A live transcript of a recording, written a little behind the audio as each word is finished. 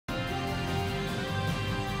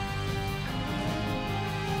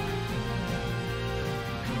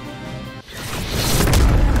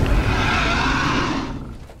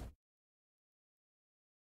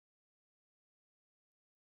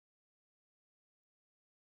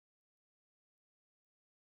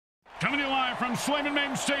Coming to you live from Slayman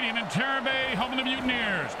Main Stadium in Terra Bay, home of the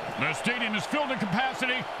Mutineers. The stadium is filled to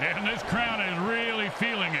capacity, and this crowd is really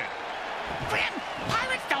feeling it. Grim,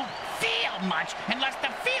 Pirates don't feel much unless the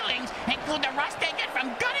feelings include the rust they get from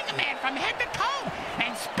gutting a man from head to toe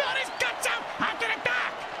and spilling his guts out onto the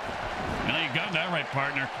dock. Well, you got that right,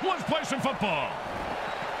 partner. Let's play some football.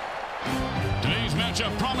 Today's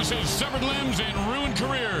matchup promises severed limbs and ruined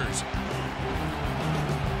careers.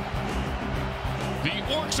 The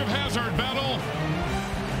Orcs of Hazzard battle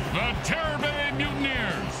the Terra Bay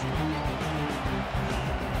Mutineers.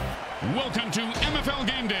 Welcome to MFL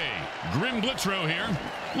Game Day. Grim Blitzrow here.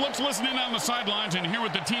 Let's listen in on the sidelines and hear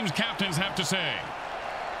what the team's captains have to say.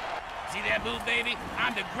 See that move, baby?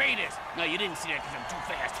 I'm the greatest. No, you didn't see that because I'm too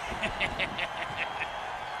fast.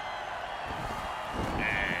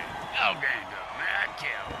 Okay, go, man.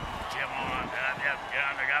 Kill on.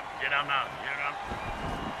 Get on now.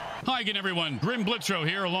 Hi again, everyone. Grim Blitzrow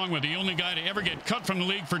here, along with the only guy to ever get cut from the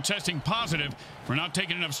league for testing positive for not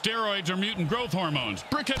taking enough steroids or mutant growth hormones.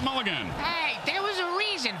 Brickhead Mulligan. Hey, there was a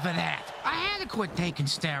reason for that. I had to quit taking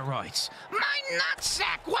steroids. My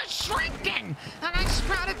nutsack was shrinking, and I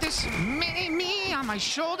sprouted this mini-me on my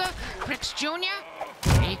shoulder. Pricks Jr.,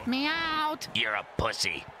 take me out. You're a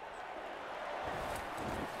pussy.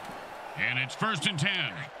 And it's 1st and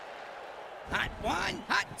 10. Hot 1,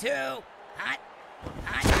 hot 2, hot.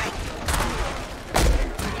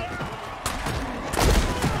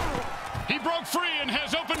 He broke free and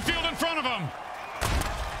has open field in front of him.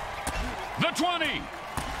 The 20.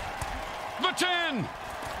 The 10.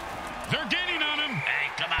 They're gaining on him.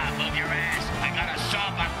 Hey, come on, move your ass. I got a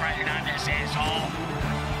saw buck running on this asshole.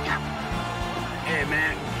 Hey,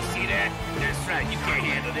 man, you see that? That's right. You can't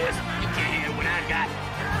handle this. You can't handle what I got.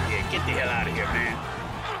 Yeah, get the hell out of here, man.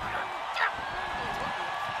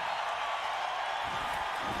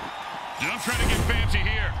 Don't try to get fancy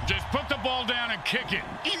here. Just put the ball down and kick it.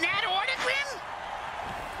 In that order, Grim?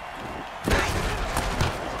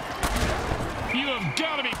 You have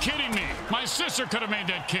got to be kidding me. My sister could have made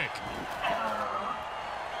that kick.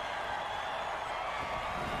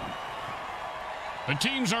 The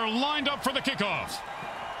teams are lined up for the kickoff.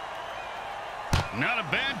 Not a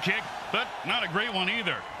bad kick, but not a great one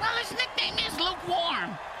either. Well, his nickname is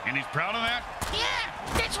Lukewarm. And he's proud of that?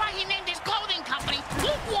 Yeah, that's why he named his clothing company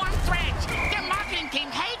Lukewarm Threads. Their marketing team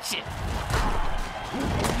hates it.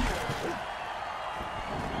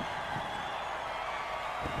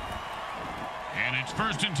 And it's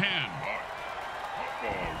 1st and 10.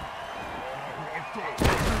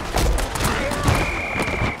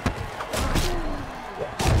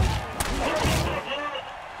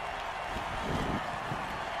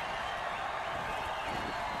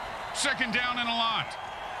 Second down and a lot.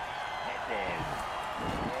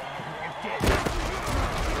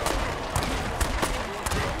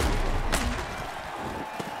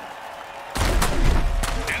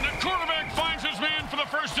 And the quarterback finds his man for the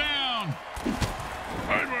first down.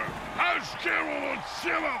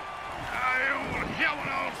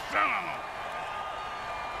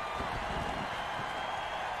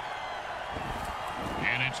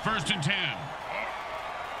 And it's 1st and 10.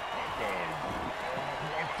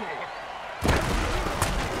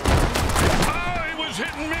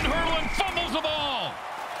 Hitting mid-hurdle and fumbles the ball.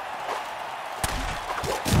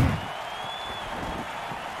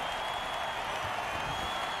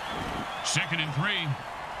 Second and 3.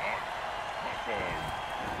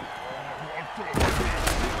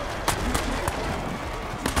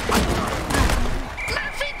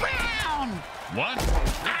 Murphy Brown! What?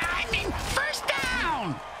 I mean, first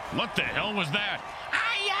down! What the hell was that?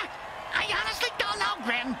 I honestly don't know,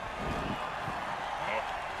 Grim.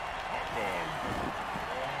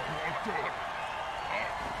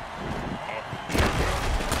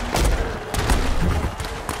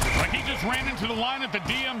 Like he just ran into the line at the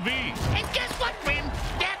DMV. And guess what, Grim?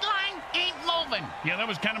 That line ain't moving. Yeah, that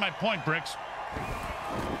was kind of my point, Bricks.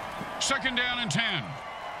 Second down and 10.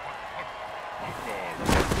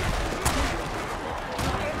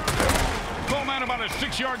 Coleman about a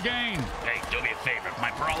 6-yard gain. Hey, do me a favor. If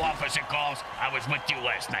my parole officer calls, I was with you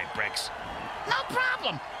last night, Bricks. No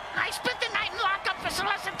problem. I spent the night in lockup for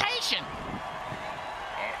solicitation.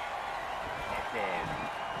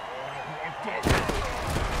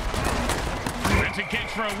 That's a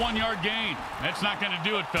catch for a 1-yard gain. That's not going to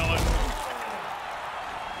do it, fellas.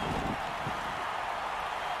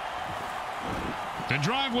 The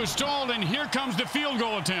drive was stalled, and here comes the field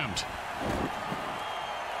goal attempt.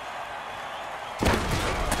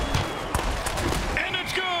 And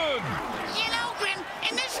it's good! You know, Grim,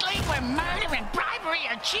 in this league where murder and bribery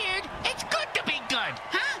are cheered, it's good to be good,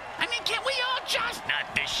 huh? I mean, can't we all just...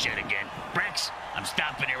 Not this shit again. Bricks, I'm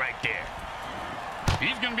stopping it right there.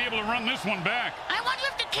 run this one back. I wonder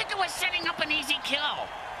if the kicker was setting up an easy kill.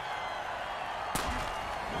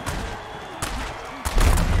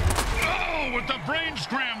 Oh, with the brain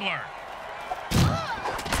scrambler.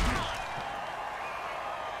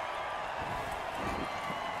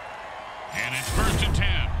 And it's 1st and 10.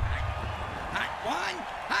 Hot 1,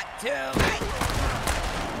 hot 2.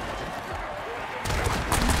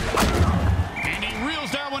 And he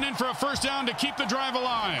reels that one in for a first down to keep the drive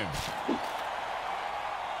alive.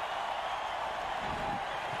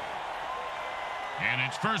 And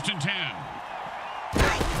it's 1st and 10.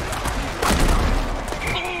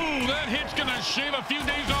 Oh, that hit's going to shave a few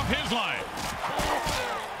days off his life.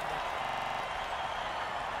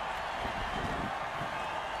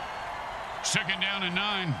 Second down and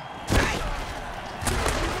 9.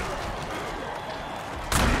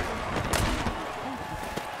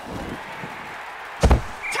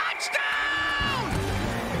 Touchdown!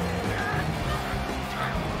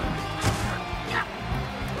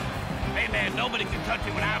 Hey, man, nobody can touch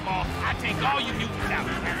me with eyeball. I take all you mutants out.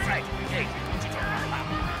 That's right. Hey, what you talking about?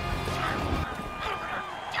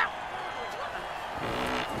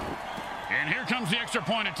 And here comes the extra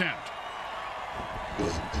point attempt.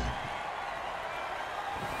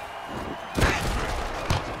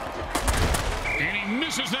 And he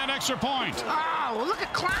misses that extra point. Oh, well, look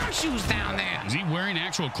at clown shoes down there. Is he wearing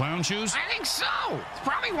actual clown shoes? I think so. It's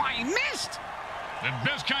probably why he missed. The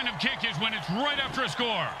best kind of kick is when it's right after a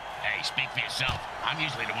score. Hey, speak for yourself. I'm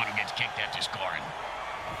usually the one who gets kicked after scoring.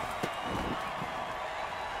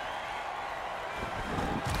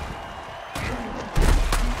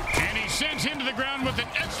 And he sends him to the ground with an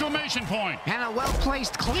exclamation point. And a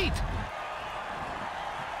well-placed cleat.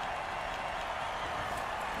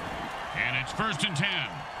 And it's 1st and 10.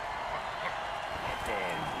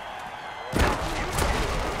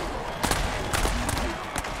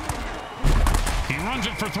 He runs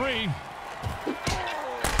it for 3.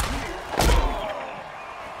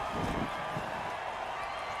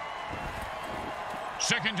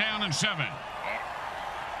 Second down and 7.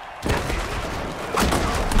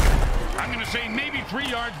 I'm going to say maybe 3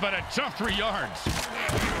 yards, but a tough 3 yards.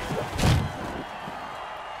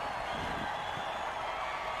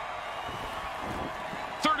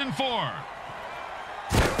 Third and 4.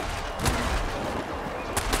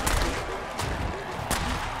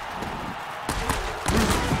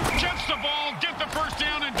 Catch the ball, get the first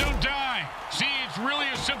down, and don't die. See, it's really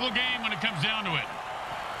a simple game when it comes down to it.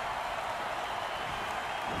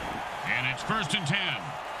 And it's 1st and 10.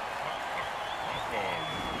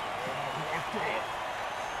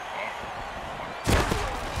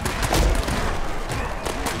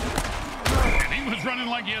 And he was running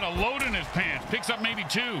like he had a load in his pants. Picks up maybe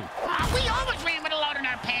 2. We always ran with a load in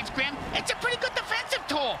our pants, Grim. It's a pretty good defensive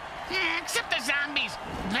tool. Except the zombies.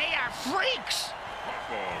 They are freaks.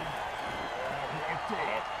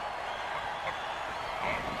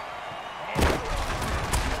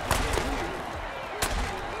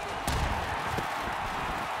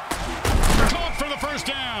 Caught for the first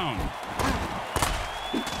down.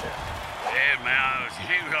 Hey, man,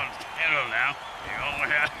 he was on the handle now.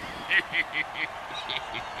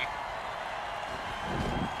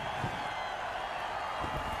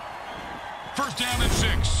 First down and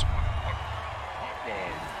 6.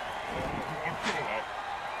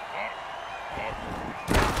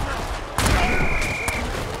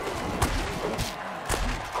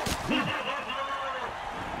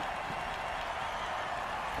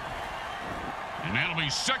 And that'll be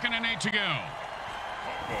 2nd and 8 to go.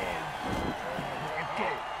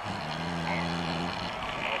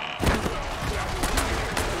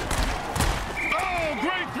 Oh,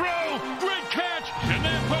 great throw, great catch, and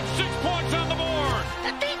that puts 6 points on the board.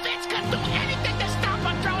 The defense can do anything to stop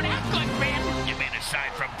a throw that good, Grim. You mean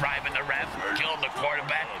aside from bribing the ref, killing the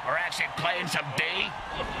quarterback, or actually playing some D?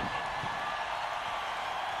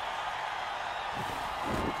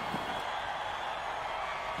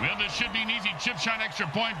 Well, this should be an easy chip shot extra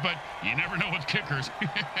point, but you never know with kickers. It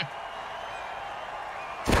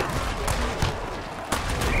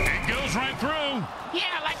goes right through.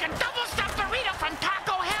 Yeah, like a double-stuffed burrito from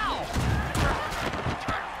Taco Hell.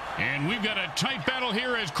 And we've got a tight battle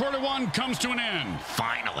here as quarter 1 comes to an end.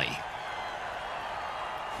 Finally.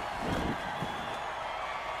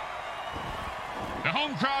 The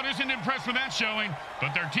home crowd isn't impressed with that showing,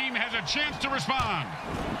 but their team has a chance to respond.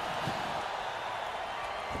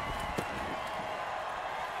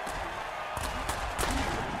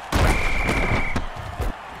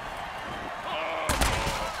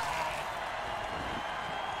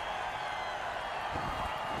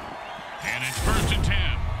 And it's 1st and 10.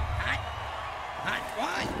 Hot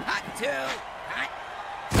 1, hot 2, hot.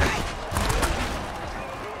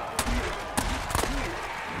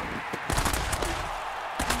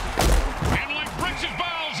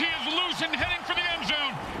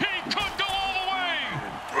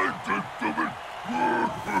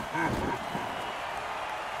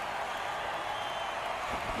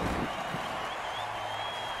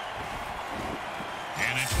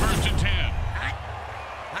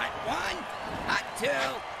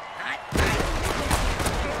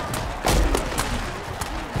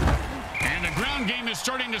 game is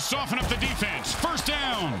starting to soften up the defense. First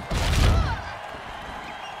down.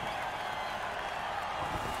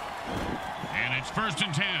 And it's 1st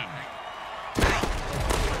and 10.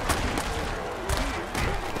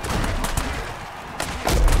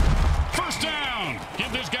 First down.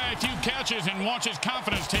 Give this guy a few catches and watch his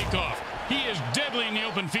confidence take off. He is deadly in the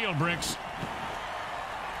open field, Bricks.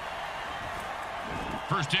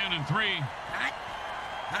 1st down and 3. Hot.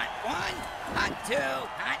 Hot 1. Hot 2.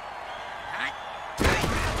 Hot. Hot.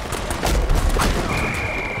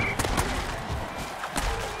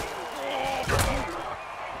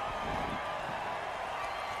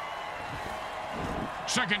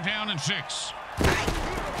 Second down and 6.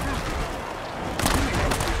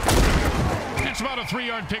 That's about a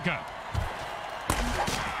 3-yard pickup.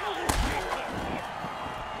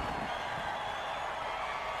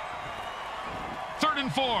 Third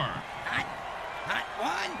and 4. Hot. Hot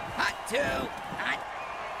 1. Hot 2. Hot.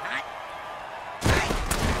 Hot.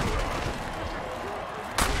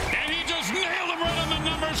 And he just nailed him right on the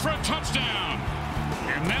numbers for a touchdown.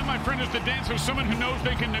 And that, my friend, is the dance of someone who knows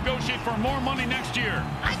they can negotiate for more money next year.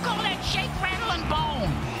 I call that shake, rattle, and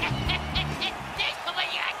bone.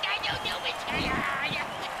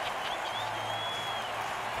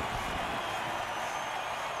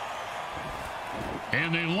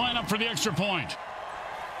 And they line up for the extra point.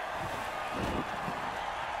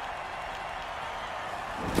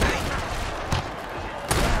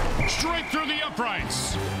 Straight through the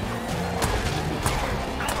uprights.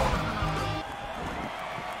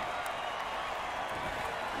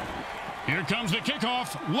 Here comes the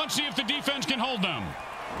kickoff. Let's see if the defense can hold them.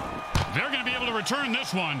 They're going to be able to return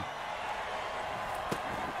this one.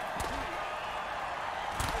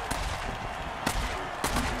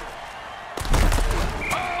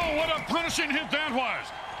 Oh, what a punishing hit that was.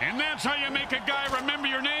 And that's how you make a guy remember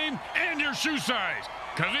your name and your shoe size,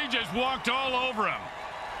 because he just walked all over him.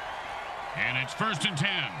 And it's 1st and 10.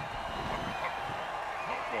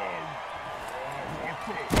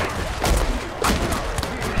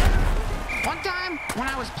 One time, when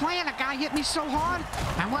I was playing, a guy hit me so hard,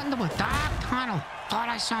 I went into a dark tunnel. Thought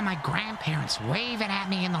I saw my grandparents waving at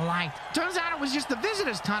me in the light. Turns out it was just the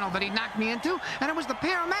visitor's tunnel that he knocked me into, and it was the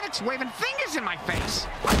paramedics waving fingers in my face.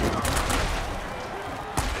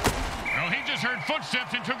 Well, he just heard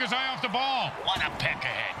footsteps and took his eye off the ball. What a pick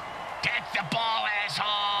ahead. Get the ball,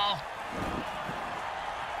 asshole.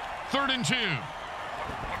 3rd and 2.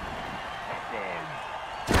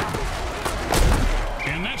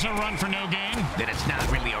 And that's a run for no gain. Then it's not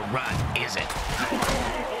really a run, is it?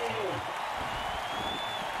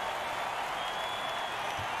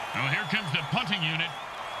 Well, here comes the punting unit.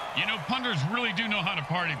 You know, punters really do know how to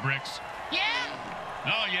party, Bricks. Yeah?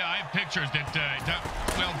 Oh, yeah, I have pictures that,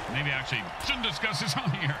 well, maybe I actually shouldn't discuss this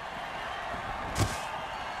on here.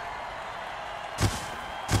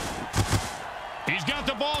 He's got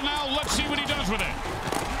the ball now. Let's see what he does with it.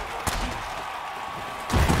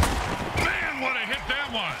 Man, what a hit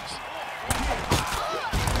that was.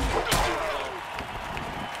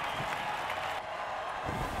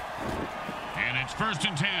 And it's 1st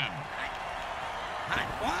and 10. Hot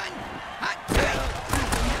 1. Hot 2.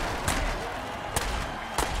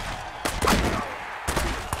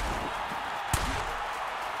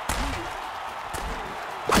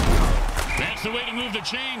 That's the way to move the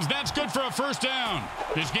chains. That's good for a 1st down.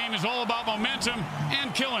 This game is all about momentum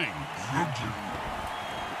and killing.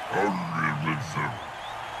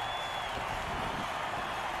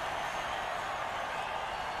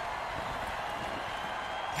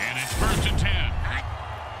 And it's 1st and 10. Hot.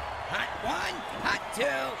 Hot 1. Hot 2.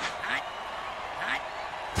 Hot. Hot.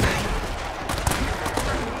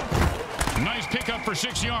 Nice pickup for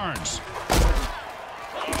 6 yards.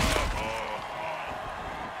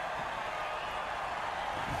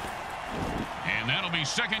 And that'll be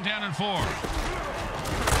 2nd down and 4.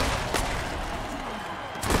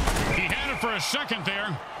 He had it for a second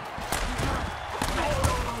there.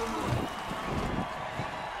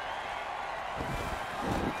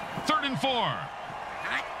 Third and 4.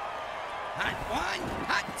 Hot. Hot 1.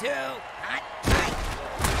 Hot 2. Hot.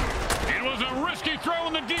 It was a risky throw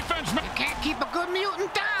in the defense. You can't keep a good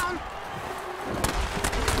mutant down.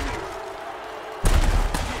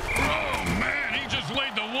 Oh, man, he just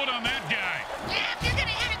laid the wood on that guy. Yeah, if you're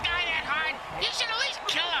gonna hit a guy that hard, you should at least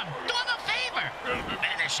kill him. Do him a favor.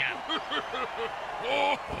 Finish him.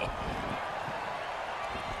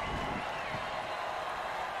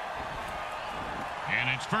 And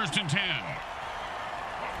it's 1st and 10.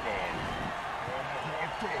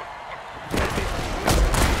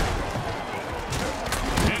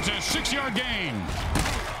 It's a 6-yard gain.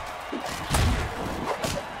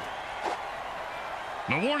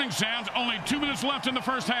 The warning sounds, only 2 minutes left in the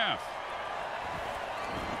first half.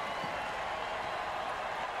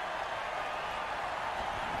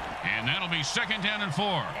 And that'll be 2nd down and 4.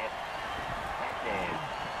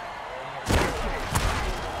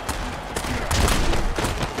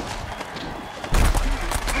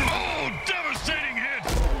 Oh, devastating hit.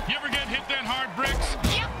 You ever get hit that hard, Bricks?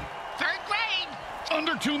 Yep, 3rd grade.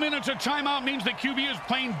 Under 2 minutes, a timeout means the QB is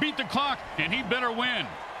playing beat the clock, and he better win.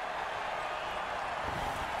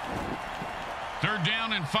 3rd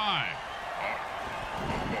down and 5.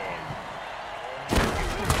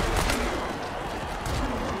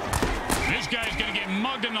 This guy's going to get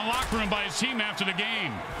mugged in the locker room by his team after the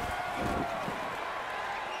game.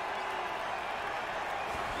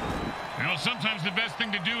 You know, sometimes the best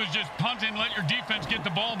thing to do is just punt and let your defense get the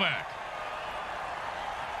ball back.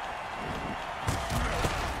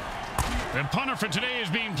 The punter for today is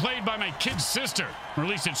being played by my kid's sister, or at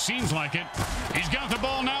least it seems like it. He's got the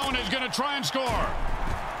ball now and is going to try and score.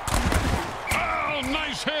 Oh,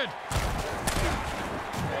 nice hit.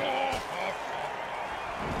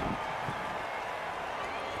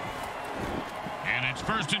 And it's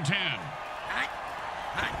 1st and 10.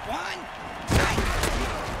 Hot one.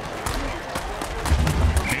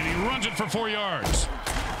 And he runs it for 4 yards.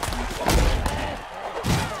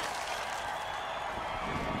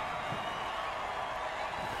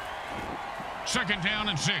 Second down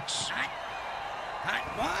and 6. Hot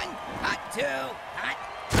one. Hot two. Hot.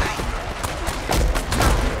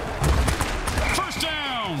 First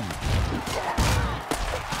down.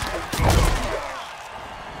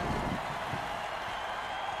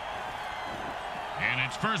 And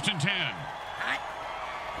it's 1st and 10.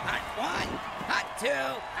 Hot one. Hot two.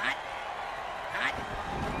 Hot.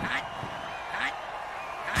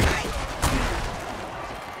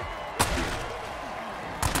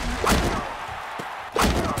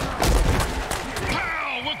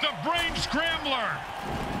 With the brain scrambler.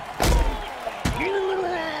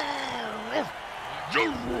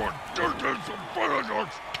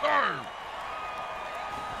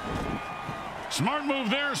 Smart move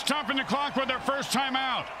there, stopping the clock with their first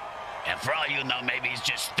timeout. And for all you know, maybe he's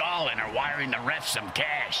just stalling or wiring the ref some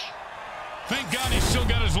cash. Thank God he's still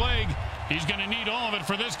got his leg. He's going to need all of it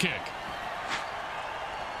for this kick.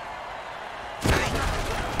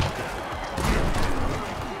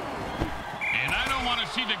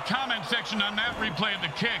 See the comment section on that replay of the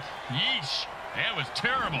kick. Yeesh. That was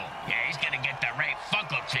terrible. Yeah, he's going to get the Ray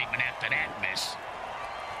Funko treatment after that miss.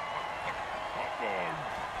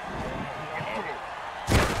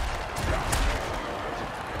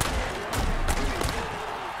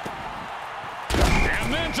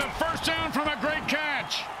 And then a first down from a great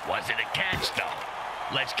catch. Was it a catch, though?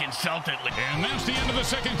 Let's consult it. And that's the end of the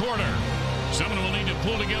second quarter. Someone will need to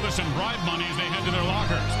pull together some bribe money as they head to their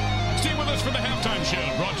lockers. Stay with us for the halftime show,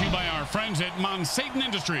 brought to you by our friends at Monsatan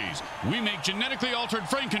Industries. We make genetically altered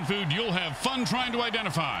frankenfood you'll have fun trying to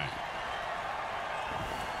identify.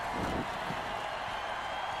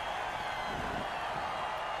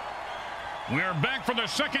 We're back for the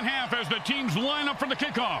second half as the teams line up for the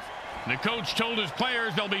kickoff. The coach told his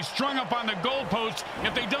players they'll be strung up on the goalposts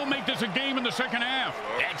if they don't make this a game in the second half.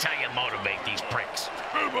 That's how you motivate these pricks.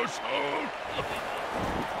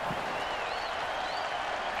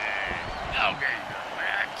 Okay.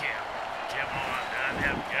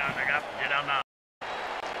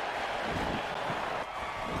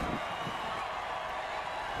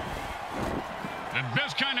 The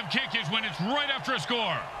best kind of kick is when it's right after a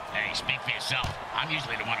score. Hey, speak for yourself. I'm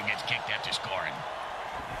usually the one who gets kicked after scoring.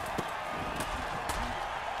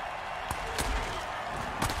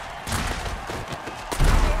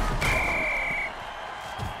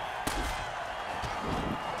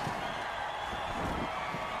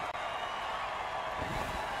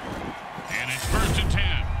 And it's 1st and 10.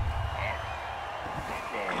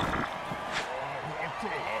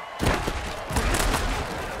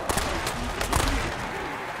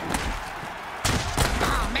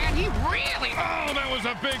 Oh, man, he really... Oh, that was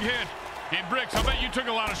a big hit. Hey, Bricks, I bet you took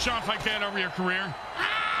a lot of shots like that over your career.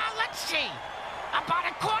 Let's see. About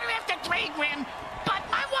 3:15, Grim, but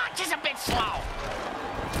my watch is a bit slow.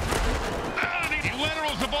 And he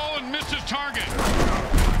laterals the ball and missed his target.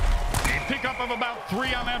 A pickup of about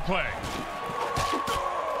 3 on that play.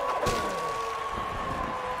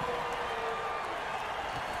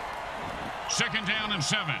 Second down and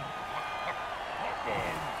 7.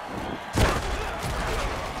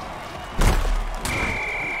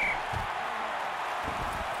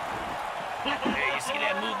 Hey, you see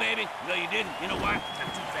that move, baby? No, you didn't. You know why?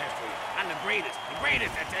 I'm too fast for you. I'm the greatest. The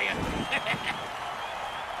greatest, I tell you.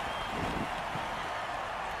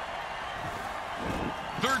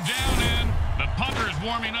 Third down and The punter is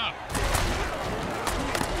warming up.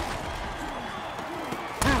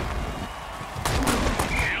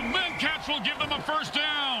 And then Cats will give them a first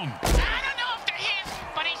down. I don't know if they're his,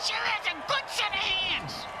 but he sure has a good set of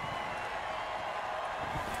hands.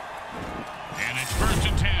 And it's 1st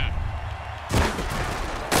and 10.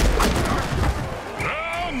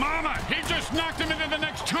 Oh, mama! He just knocked him into the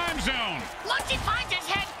next time zone. Once he finds his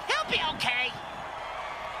head, he'll be okay.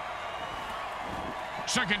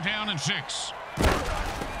 2nd down and 6.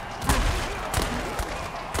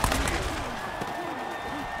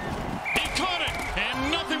 He caught it,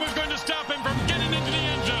 and nothing was going to stop him from getting into the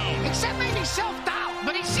end zone. Except maybe self-doubt,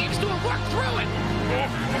 but he seems to have worked through it.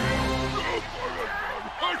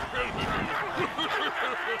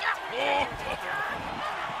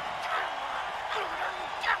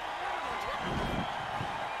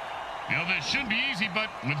 You know, this should be easy, but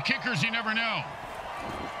with kickers, you never know.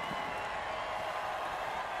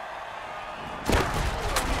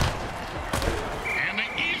 And the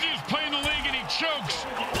easiest play in the league, and he chokes.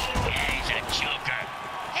 Yeah, he's a joker.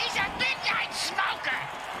 He's a midnight smoker.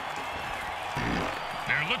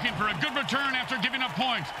 They're looking for a good return after giving up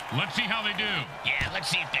points. Let's see how they do. Yeah, let's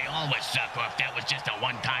see if they always suck or if that was just a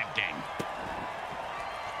one-time thing.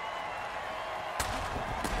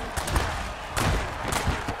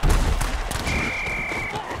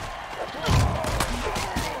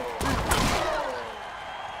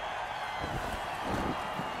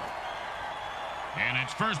 And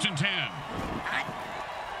it's 1st and 10. Hot.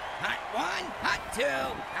 Hot 1, hot 2,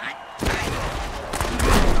 hot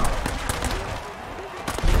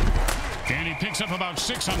 3. And he picks up about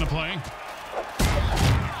 6 on the play.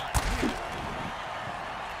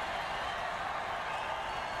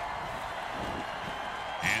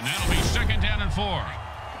 And that'll be 2nd down and 4.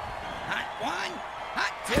 Hot 1,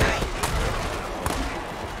 hot 2.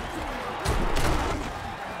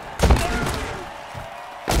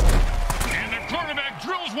 And the quarterback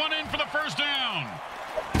drills one in for the first down.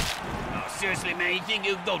 Oh, seriously, man, you think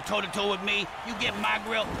you can go toe-to-toe with me? You get my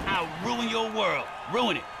grill, I'll ruin your world.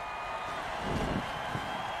 Ruin it.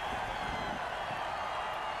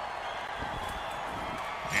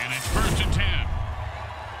 And it's 1st and 10.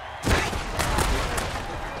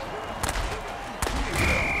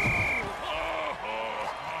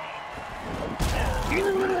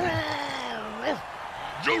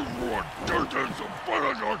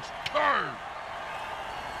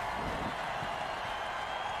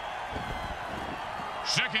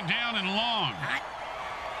 Second down and long.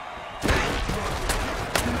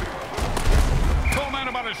 Coleman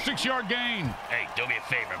about a 6-yard gain. Hey, do me a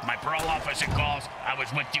favor. If my parole officer calls, I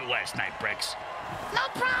was with you last night, Bricks. No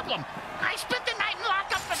problem. I spent the night in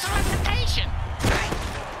lockup for solicitation.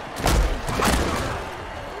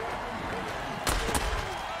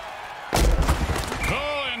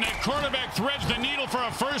 Oh, and the quarterback threads the needle for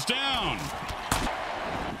a first down.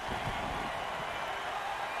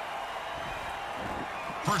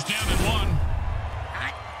 First down and 1.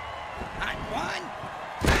 Hot 1.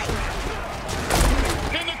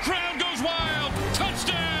 And the crowd goes wild.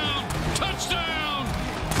 Touchdown! Touchdown!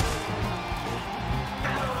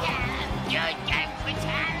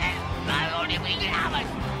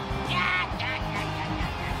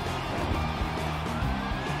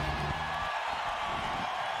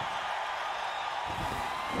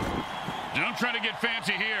 Don't try to get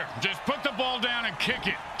fancy here. Just put the ball down and kick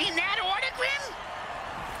it. In that order, Grim?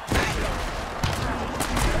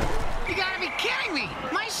 You gotta be kidding me.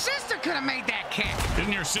 My sister could have made that kick.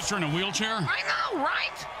 Isn't your sister in a wheelchair? I know,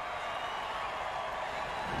 right?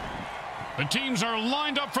 The teams are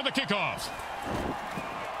lined up for the kickoff.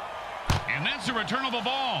 And that's a returnable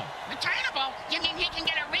ball. Returnable? You mean he can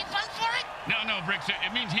get a refund for it? No, Bricks,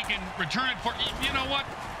 it means he can return it for... You know what?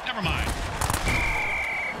 Never mind.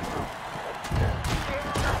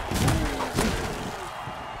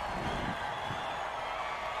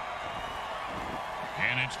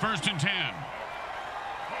 And it's 1st and 10.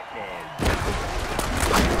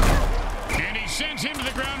 And he sends him to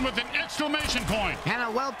the ground with an exclamation point. And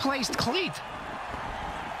a well-placed cleat.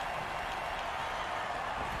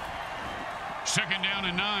 2nd down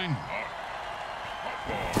and 9.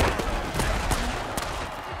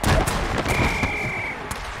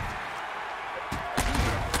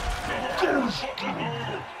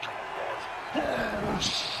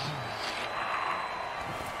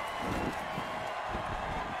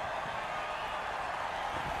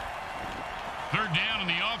 Third down, and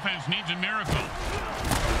the offense needs a miracle.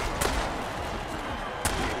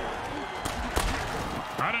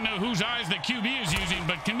 I don't know whose eyes the QB is using,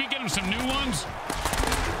 but can we get him some new ones?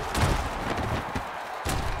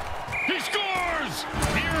 He scores!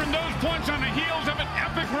 He earned those points on the heels of an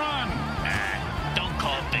epic run.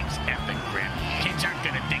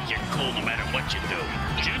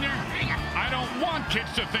 want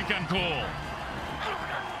kids to think I'm cool.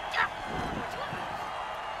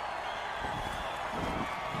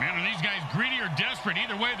 Man, are these guys greedy or desperate?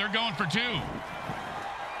 Either way, they're going for 2. And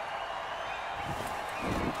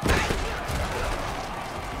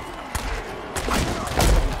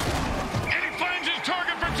he finds his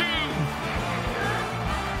target for 2.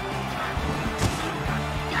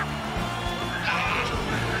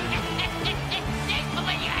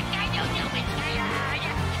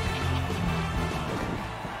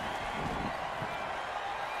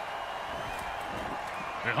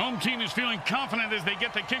 The home team is feeling confident as they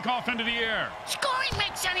get the kickoff into the air. Scoring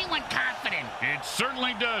makes anyone confident. It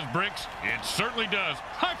certainly does, Bricks. It certainly does.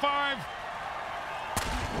 High five.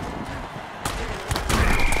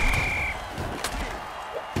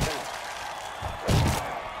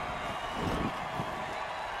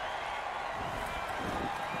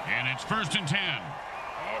 And it's 1st and 10.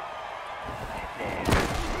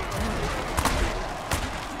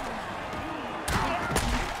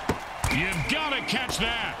 You've got to catch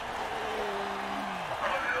that.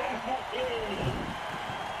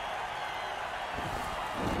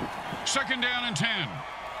 Second down and 10.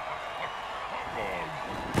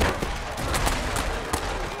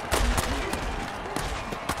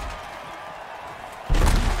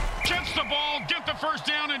 Catch the ball, get the first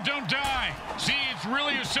down, and don't die. See, it's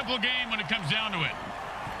really a simple game when it comes down to it.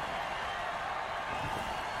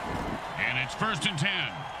 And it's 1st and 10.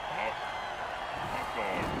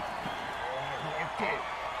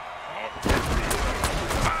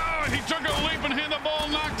 Oh, he took a leap and had the ball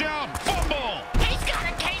knocked out. Fumble. He's got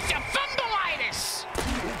a case of fumbleitis.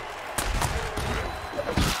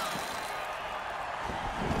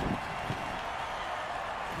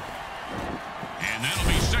 And that'll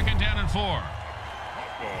be 2nd down and 4.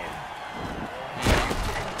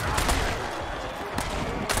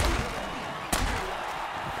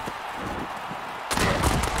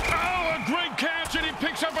 Oh, a great catch, and he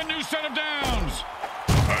picks up a new set of downs.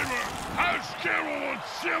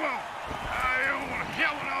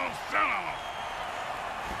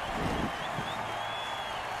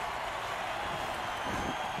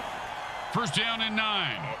 First down and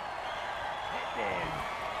 9.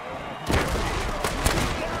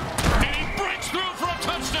 And he breaks through for a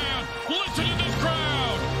touchdown. Listen to this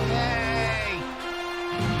crowd. Yay!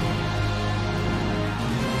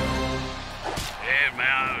 Hey,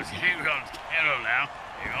 man, he's on his kettle now.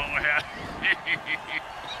 You know,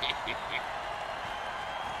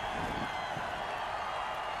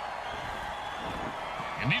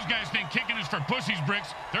 And these guys think kicking is for pussies,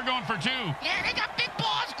 Bricks. They're going for 2. Yeah, they got big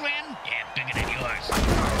balls, Grim. yeah, bigger than yours.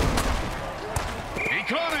 He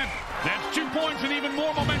caught it. That's 2 points and even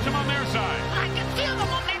more momentum on their side. I can feel the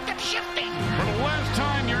momentum shifting. For the last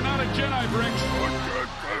time, you're not a Jedi, Bricks.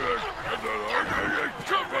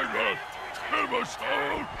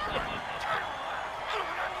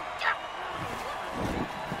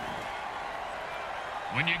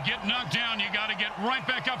 When you get knocked down, you got to get right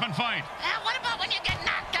back up and fight. What about when you get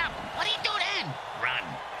knocked up? What do you do then? Run.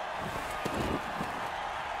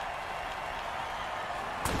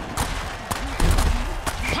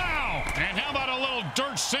 Pow! And how about a little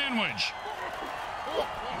dirt sandwich?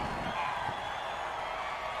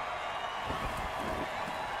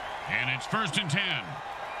 And it's 1st and 10.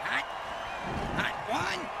 Hot. Hot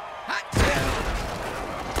 1. Hot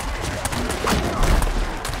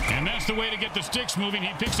 2. And that's the way to get the sticks moving.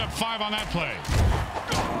 He picks up 5 on that play.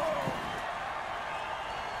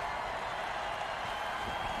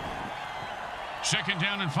 Second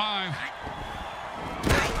down and 5.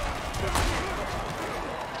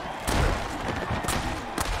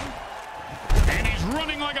 And he's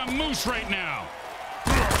running like a moose right now.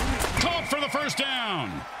 Caught for the first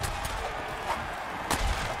down.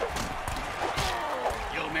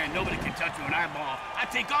 Yo, man, nobody can touch you an eyeball. I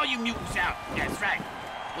take all you mutants out. That's right.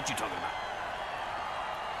 What you talking about?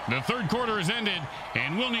 The third quarter has ended,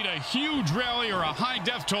 and we'll need a huge rally or a high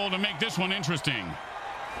death toll to make this one interesting.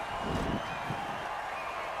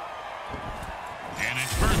 And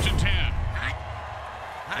it's 1st and 10. Hot.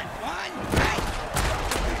 Hot 1. Hot.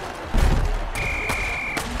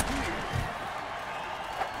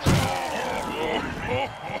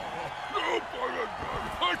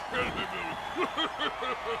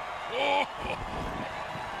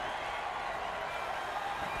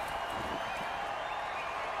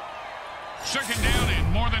 Second down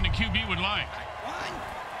and more than the QB would like. Hot 1.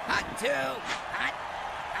 Hot 2. Hot.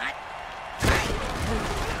 Hot.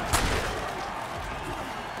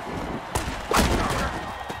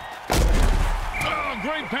 Oh,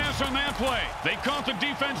 great pass on that play. They caught the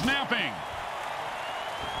defense napping.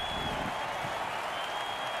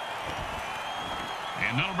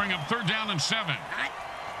 And that'll bring up 3rd down and 7. Hot.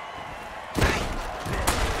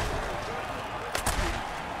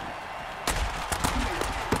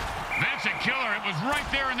 That's a killer. It was right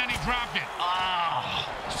there, and then he dropped it. Oh,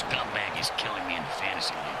 scumbag is killing me in the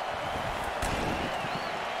fantasy league.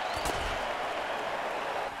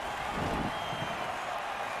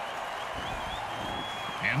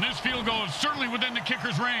 And this field goal is certainly within the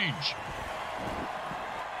kicker's range.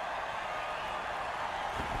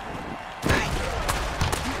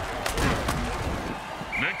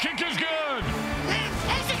 The kick is good.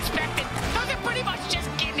 As expected, those are pretty much just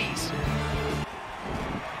gimmies.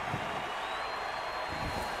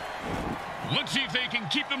 Let's see if they can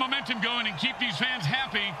keep the momentum going and keep these fans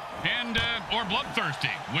happy and or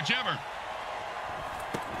bloodthirsty, whichever.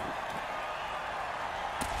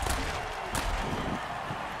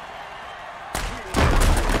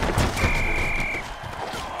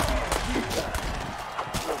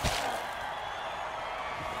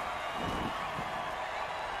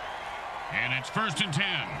 And it's 1st and 10.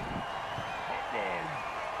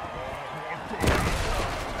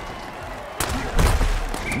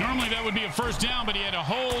 Normally that would be a 1st down, but he had a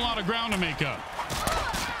whole lot of ground to make up.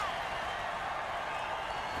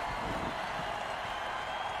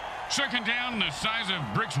 Second down, the size of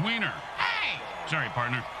Brick's wiener. Hey! Sorry,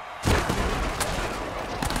 partner.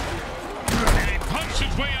 And he punched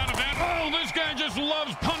his way out of that. Oh, this guy just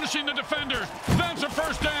loves punishing the defender. That's a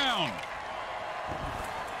 1st down.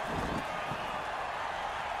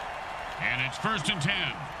 And it's 1st and 10.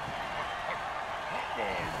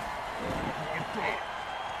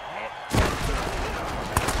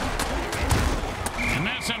 And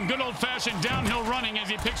that's some good old-fashioned downhill running as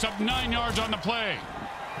he picks up 9 yards on the play.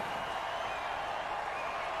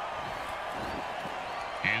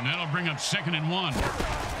 And that'll bring up 2nd and 1.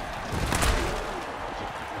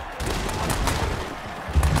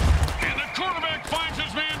 And the quarterback finds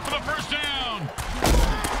his man for the 1st down.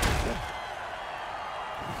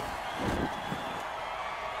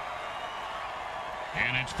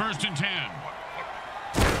 And it's 1st and 10.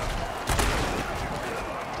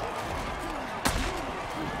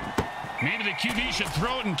 Maybe the QB should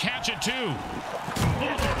throw it and catch it too.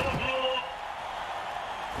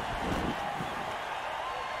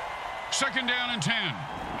 Second down and 10.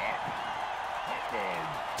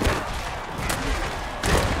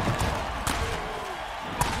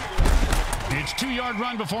 It's 2-yard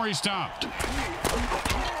run before he stopped.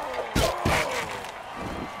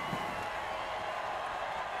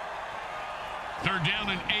 Third down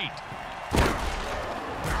and 8.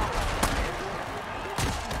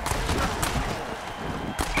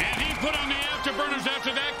 And he put on the afterburners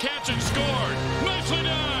after that catch and scored. Nicely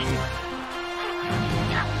done.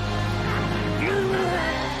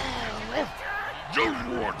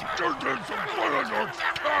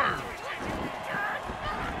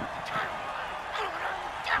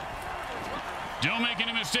 Don't make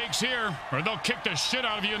any mistakes here, or they'll kick the shit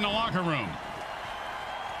out of you in the locker room.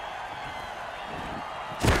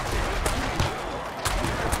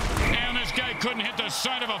 And this guy couldn't hit the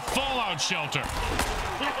side of a fallout shelter.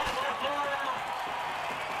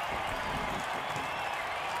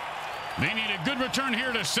 They need a good return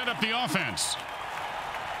here to set up the offense.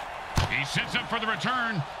 He sets up for the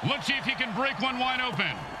return. Let's see if he can break one wide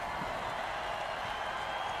open.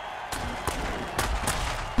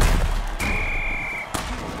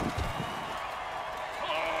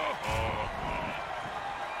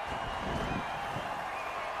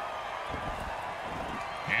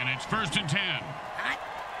 And it's 1st and 10. Hot.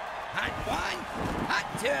 Hot 1. Hot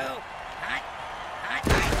 2. Hot. Hot.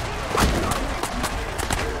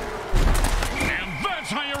 And that's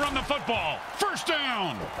how you run the football. 1st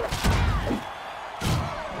down.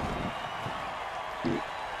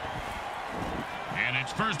 And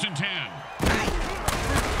it's 1st and 10.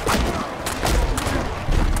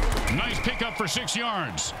 Nice pickup for 6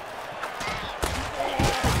 yards.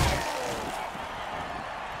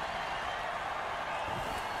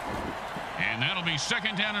 And that'll be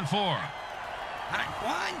 2nd down and 4. Hot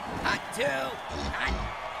 1. Hot 2. Hot.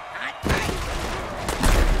 Hot.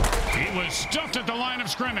 He was stuffed at the line of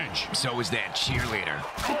scrimmage. So was that cheerleader.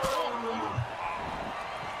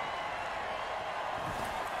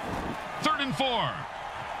 Third and 4.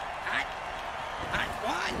 Hot. Hot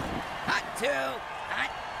 1. Hot 2.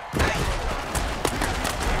 Hot. Hot.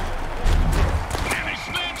 And he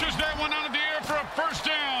snatches that one out of the air for a 1st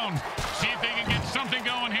down. See if they can get something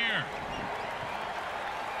going here.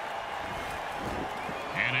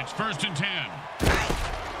 And it's 1st and 10.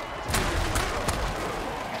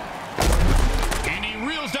 And he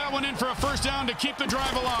reels that one in for a 1st down to keep the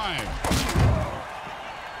drive alive.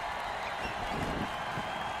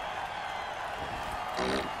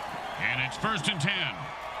 first and 10.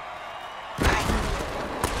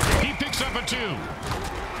 He picks up a 2.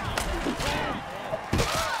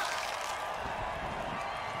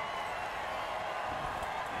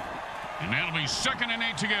 And that'll be 2nd and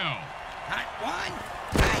 8 to go. Hot one.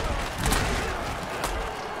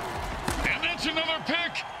 And that's another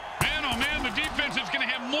pick. Man, oh man, the defense is going to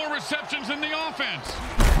have more receptions than the offense.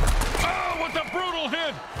 Oh, what a brutal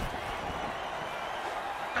hit.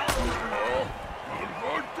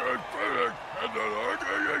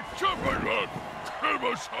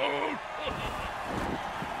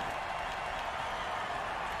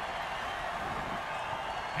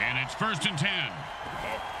 And it's 1st and 10.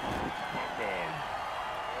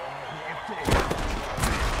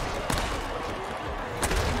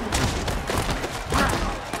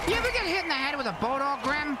 You ever get hit in the head with a bulldog,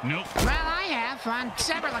 Grim? Nope. Well, I have on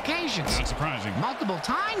several occasions. Not surprising. Multiple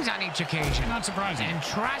times on each occasion. Not surprising. And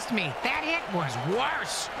trust me, that hit was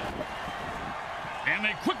worse. And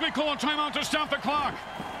they quickly call a timeout to stop the clock.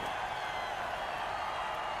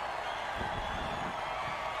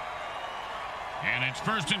 And it's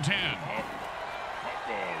 1st and 10.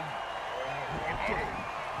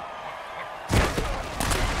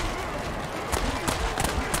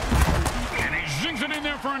 And he zings it in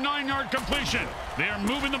there for a 9-yard completion. They are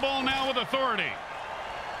moving the ball now with authority.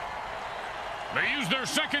 They use their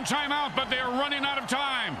 2nd timeout, but they are running out of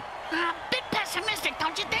time. Bit pessimistic,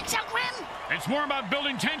 don't you think so, Grim? It's more about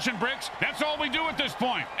building tension, Bricks. That's all we do at this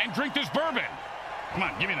point. And drink this bourbon. Come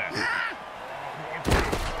on, give me that.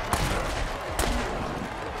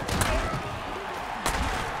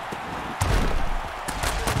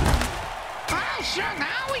 Oh, sure,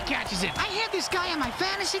 now he catches it. I had this guy on my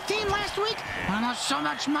fantasy team last week. I lost so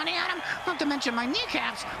much money on him, not to mention my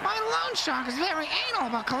kneecaps. My loan shark is very anal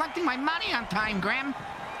about collecting my money on time, Grim.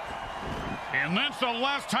 And that's the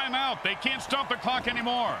last time out. They can't stop the clock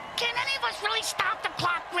anymore. Can any of us really stop the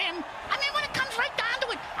clock, Grim? I mean, when it comes right down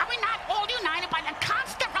to it, are we not all united by the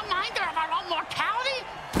constant reminder of our own mortality?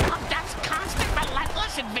 Of death's constant,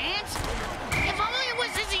 relentless advance? If only it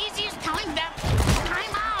was as easy as telling them,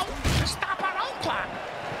 time out, to stop our own clock.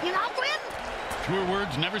 You know, Grim? Truer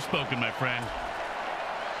words never spoken, my friend.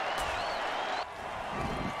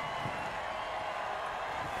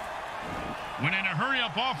 When in a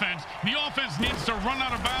hurry-up offense, the offense needs to run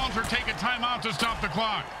out of bounds or take a timeout to stop the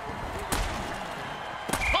clock.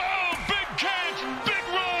 Oh, big catch, big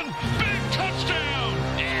run, big touchdown.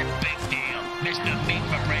 Yeah, big deal. Mr. Meat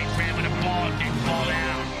for Brains ran with the ball and didn't fall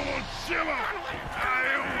down.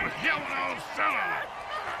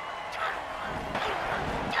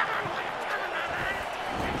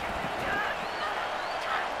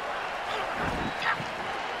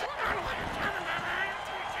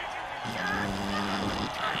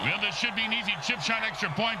 Well, this should be an easy chip shot extra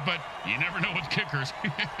point, but you never know with kickers.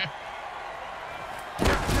 And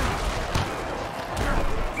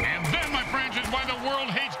that, my friends, is why the world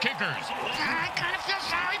hates kickers. I kind of feel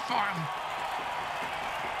sorry for him.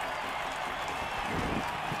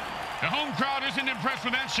 The home crowd isn't impressed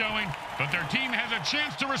with that showing, but their team has a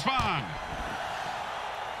chance to respond.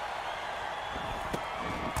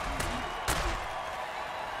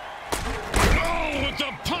 Oh, it's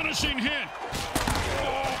a punishing hit.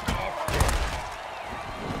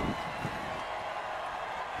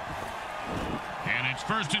 And it's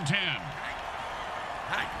 1st and 10.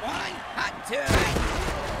 Hot one, hot 2.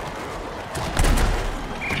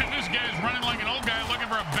 And this guy's running like an old guy looking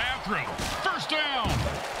for a bathroom. 1st down.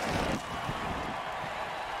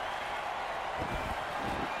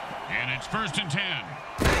 And it's 1st and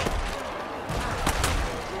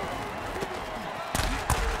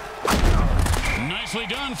 10. Nicely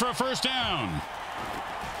done for a 1st down.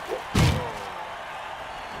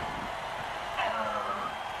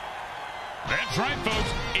 That's right,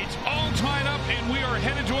 folks. It's all tied up, and we are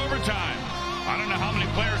headed to overtime. I don't know how many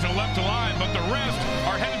players are left alive, but the rest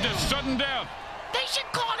are headed to sudden death. They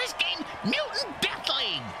should call this game Mutant Death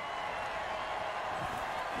League.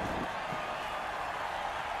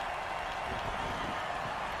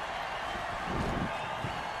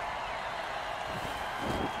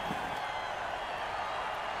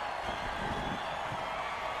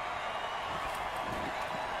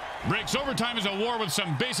 Bricks, overtime is a war with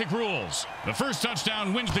some basic rules. The first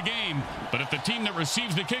touchdown wins the game, but if the team that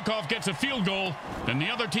receives the kickoff gets a field goal, then the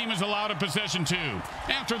other team is allowed a possession too.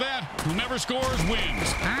 After that, whomever scores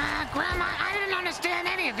wins. Grandma, I didn't understand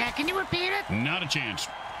any of that. Can you repeat it? Not a chance.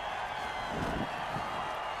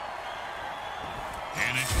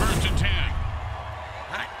 And it's 1st and 10.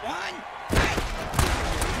 Hot one.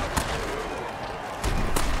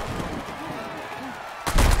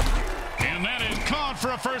 And that is caught for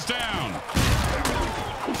a 1st down.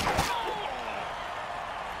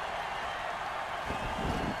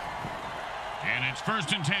 it's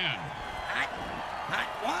 1st and 10. Hot.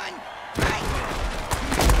 Hot one. Hot.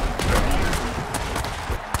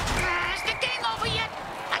 Is the game over yet?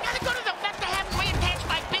 I gotta go to the vet to have him reattach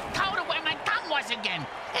my big toe to where my gum was again.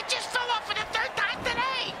 It just fell off for the 3rd time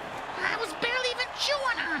today. I was barely even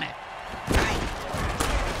chewing on it.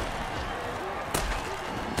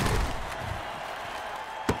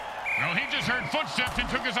 Well, he just heard footsteps and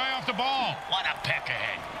took his eye off the ball. What a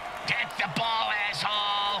peckerhead. Get the ball,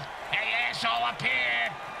 asshole. Hey, asshole, up here.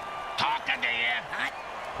 Talking to you. Hot.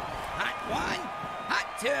 Hot one. Hot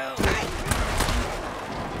two. Hot.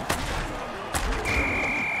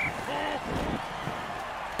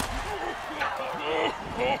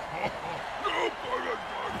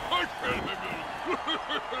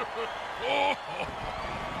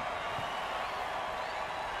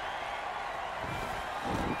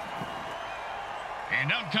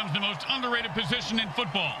 And out comes the most underrated position in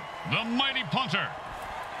football, the mighty punter.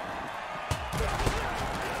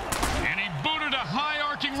 And he booted a high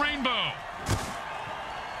arcing rainbow.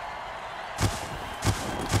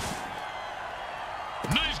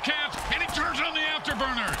 Nice catch, and he turns on the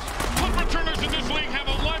afterburners. Punt returners in this league have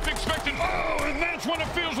a life expectancy. Oh, and that's what it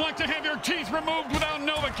feels like to have your teeth removed without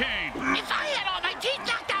Novocaine. If I had all my teeth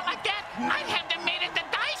knocked out like that, I'd have them made into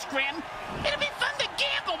dice, Grim. It'd be fun to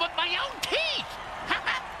gamble with my own teeth.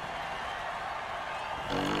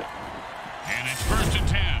 And it's 1st and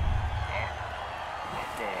 10.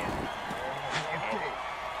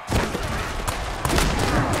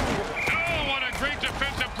 Oh, what a great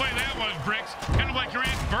defensive play that was, Bricks. Kind of like your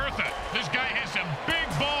Aunt Bertha. This guy has some big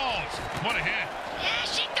balls. What a hit. Yeah,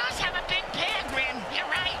 she does have a big pair, Grim.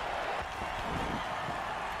 You're right.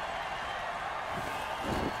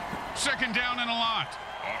 2nd down and a lot.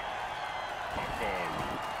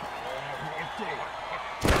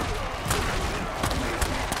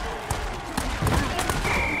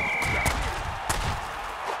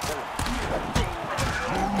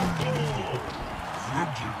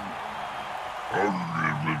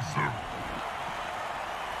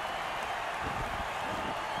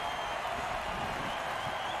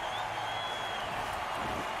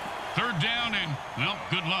 Third down and, well,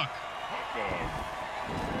 good luck.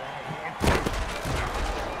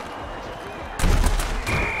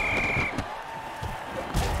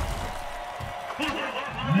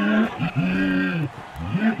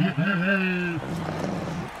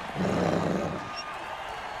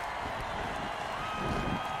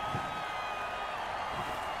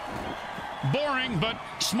 Boring, but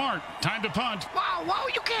smart. Time to punt. Whoa,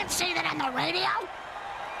 you can't say that on the radio.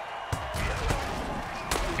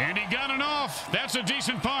 And he got it off. That's a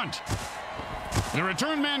decent punt. The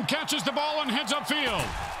return man catches the ball and heads upfield.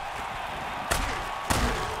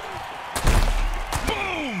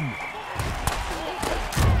 Boom!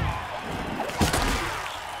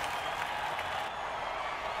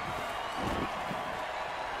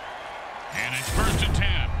 And it's 1st and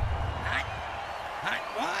 10. Hot. Hot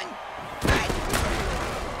one. Hot.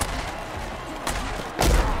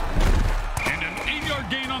 And an 8-yard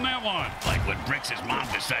gain on that one. Like when Bricks' mom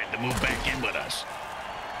decided to move back in with us.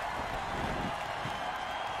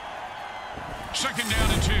 2nd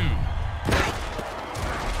down and 2.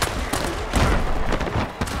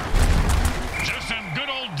 Just some good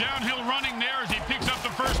old downhill running there as he picks up the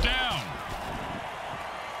 1st down.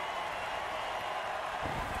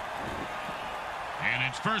 And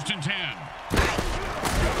it's 1st and 10.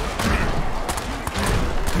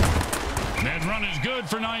 That run is good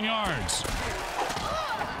for 9 yards.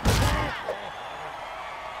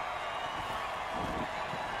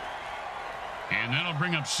 And that'll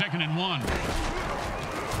bring up 2nd and 1.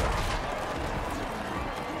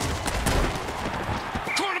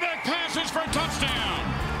 Quarterback passes for a touchdown.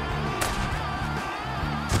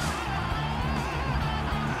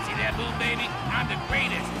 See that move, baby? I'm the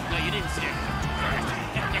greatest. No, you didn't see it.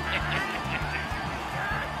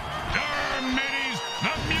 Darn mateys, the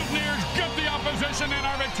Mutineers gut the opposition and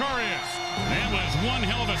are victorious. That was one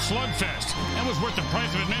hell of a slugfest. That was worth the price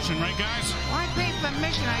of admission, right, guys? Why pay for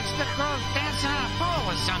admission? I'd stick girls dancing on a pole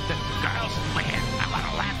or something. Girls, man, I want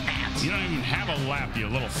a lap dance. You don't even have a lap, you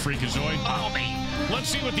little freakazoid. Oh, me. Let's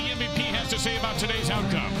see what the MVP has to say about today's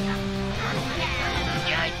outcome.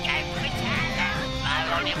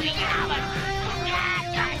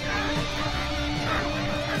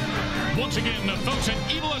 Once again, the folks at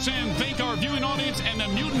Evil SN thank our viewing audience and the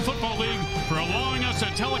Mutant Football League for allowing us to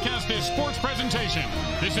telecast this sports presentation.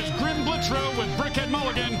 This is Grim Blitzrow with Brickhead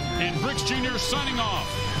Mulligan and Bricks Jr. signing off.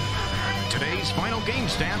 Today's final game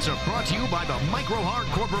stats are brought to you by the Micro Heart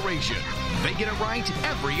Corporation. They get it right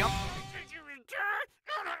every up.